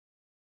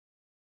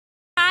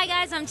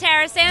guys, I'm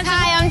Tara Sands.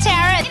 Hi, I'm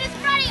Tara. It is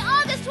Friday,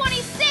 August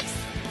 26th.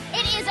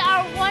 It is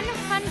our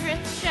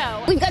 100th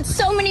show. We've got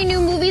so many new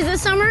movies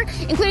this summer,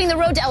 including The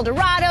Road to El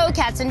Dorado,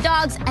 Cats and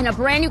Dogs, and a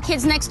brand new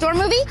Kids Next Door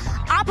movie,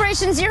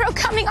 Operation Zero,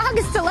 coming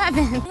August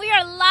 11th. We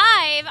are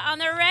live on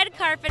the red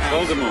carpet.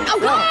 Voldemort. Oh,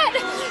 God!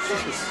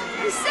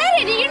 You said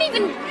it. You didn't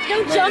even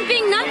no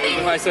jumping, nothing.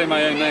 If I say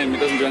my own name, it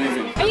doesn't do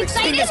anything. Are you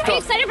excited? Are you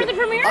excited for the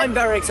premiere? I'm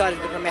very excited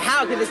for the premiere.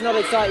 How could this not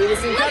excite you? This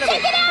is incredible.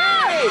 Let's check it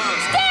out!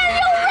 Stan,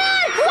 you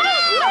rock!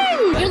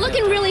 Wow! You're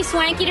looking really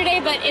swanky today,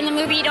 but in the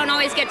movie you don't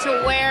always get to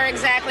wear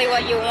exactly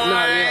what you want.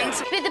 No, yeah.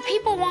 But the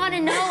people want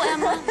to know,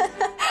 Emma.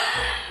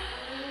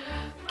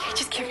 Okay,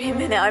 just give me a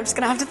minute. I'm just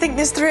gonna have to think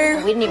this through.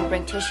 We didn't even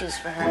bring tissues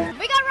for her.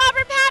 We got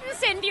Robert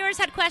Pattinson. Viewers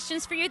had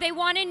questions for you. They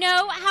want to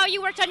know how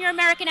you worked on your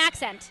American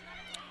accent.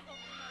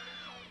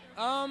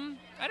 I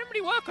didn't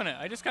really work on it.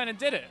 I just kind of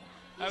did it.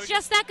 It's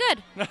just that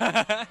good.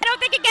 I don't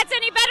think it gets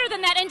any better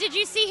than that. And did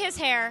you see his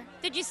hair?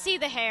 Did you see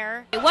the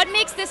hair? What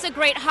makes this a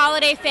great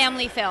holiday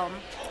family film?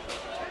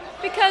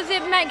 Because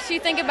it makes you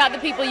think about the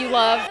people you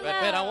love.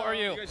 Ben, how are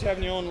you? You guys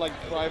having your own, like,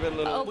 private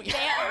little... Oh,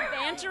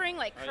 bantering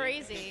like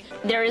crazy.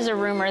 There is a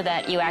rumor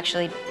that you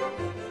actually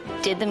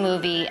did the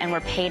movie and were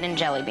paid in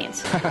jelly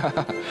beans.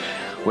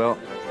 Well,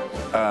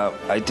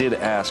 I did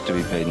ask to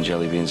be paid in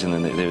jelly beans, and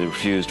then they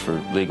refused for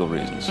legal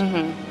reasons.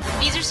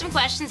 These are some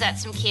questions that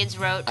some kids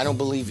wrote. I don't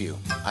believe you.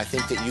 I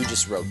think that you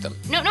just wrote them.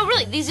 No,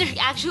 really. These are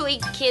actually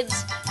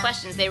kids'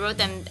 questions. They wrote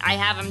them. I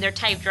have them. They're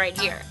typed right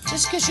here.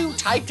 Just because you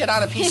typed it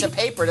on a piece of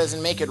paper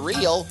doesn't make it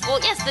real. Well,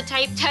 yes, the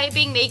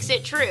typing makes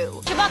it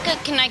true.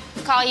 Chewbacca, can I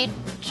call you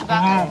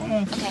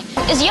Chewbacca?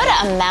 Okay. Is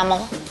Yoda a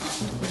mammal?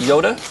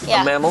 Yoda?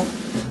 Yeah. A mammal?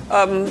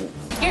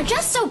 You're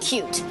just so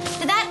cute.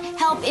 Did that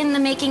help in the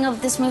making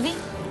of this movie?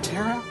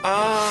 Tara?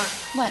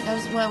 What?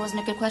 That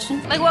wasn't a good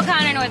question? Like what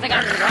kind of noise? Like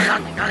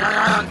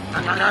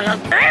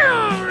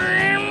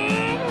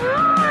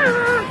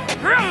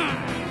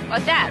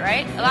what's that,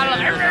 right? A lot of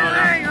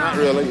Not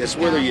really. It's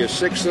whether you're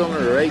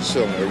 6-cylinder or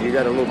 8-cylinder. You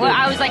got a little Well, bit.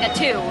 I was like a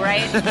 2,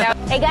 right?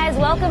 Hey guys,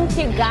 welcome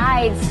to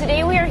Guides.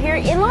 Today we are here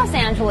in Los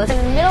Angeles, in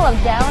the middle of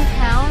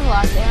downtown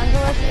Los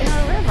Angeles in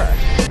a river.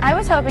 I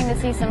was hoping to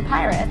see some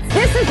pirates.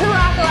 This is the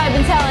Rocco I've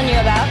been telling you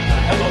about.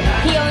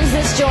 He owns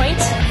this joint.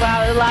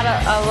 Wow, a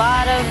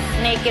lot of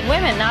naked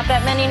women, not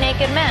that many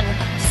naked men.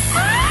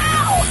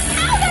 Ow!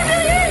 Ow, that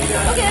really hurts!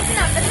 Okay, that's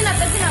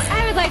enough.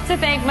 I would like to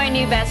thank my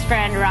new best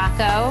friend,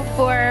 Rocco,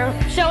 for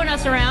showing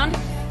us around,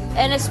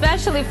 and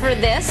especially for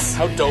this.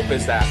 How dope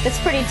is that? It's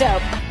pretty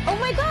dope. Oh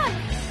my God,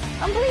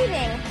 I'm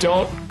bleeding.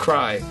 Don't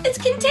cry. It's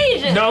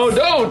contagious. No,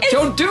 don't!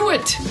 Don't do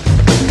it!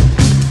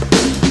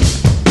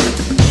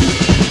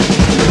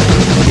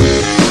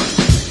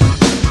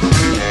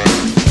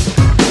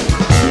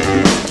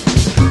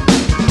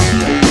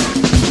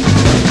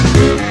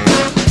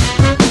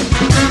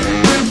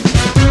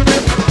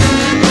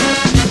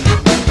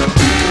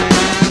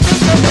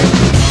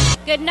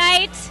 Good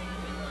night.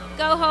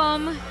 Go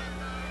home.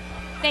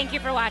 Thank you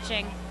for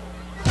watching.